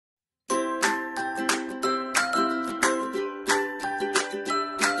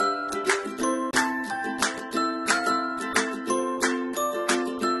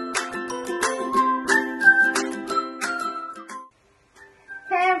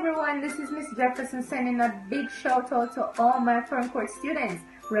everyone, this is Miss Jefferson sending a big shout out to all my Ferncourt students,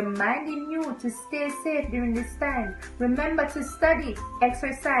 reminding you to stay safe during this time. Remember to study,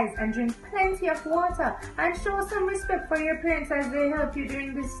 exercise, and drink plenty of water, and show some respect for your parents as they help you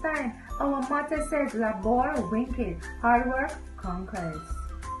during this time. Our motto says, labor vinces, hard work conquers.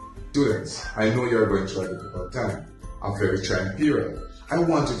 Students, I know you're going through a difficult time, a very trying period. I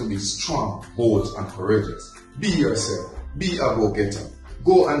want you to be strong, bold, and courageous. Be yourself. Be a go-getter.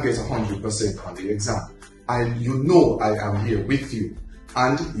 Go and get 100% on the exam. And you know I am here with you.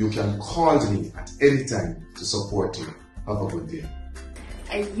 And you can call me at any time to support you. Have a good day.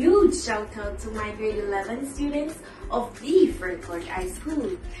 A huge shout out to my grade 11 students of the Ferncourt High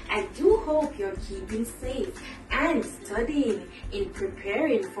School. I do hope you're keeping safe and studying in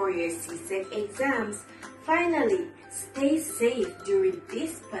preparing for your CSEC exams. Finally, stay safe during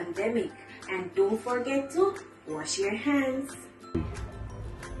this pandemic and don't forget to wash your hands.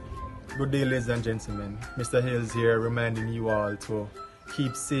 Good day, ladies and gentlemen. Mr. Hales here reminding you all to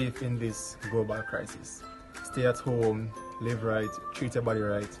keep safe in this global crisis. Stay at home, live right, treat your body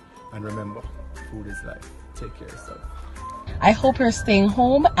right, and remember, food is life. Take care of yourself. I hope you're staying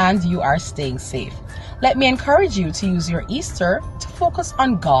home and you are staying safe. Let me encourage you to use your Easter to focus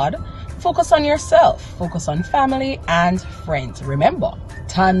on God, focus on yourself, focus on family and friends. Remember,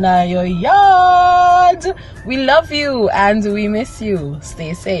 Tana yo yard. We love you and we miss you.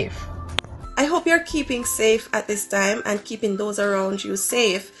 Stay safe. I hope you're keeping safe at this time and keeping those around you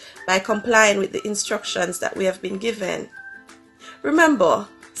safe by complying with the instructions that we have been given. Remember,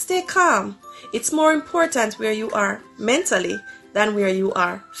 stay calm. It's more important where you are mentally than where you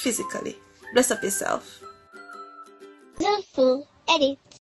are physically. Bless up yourself. The full edit.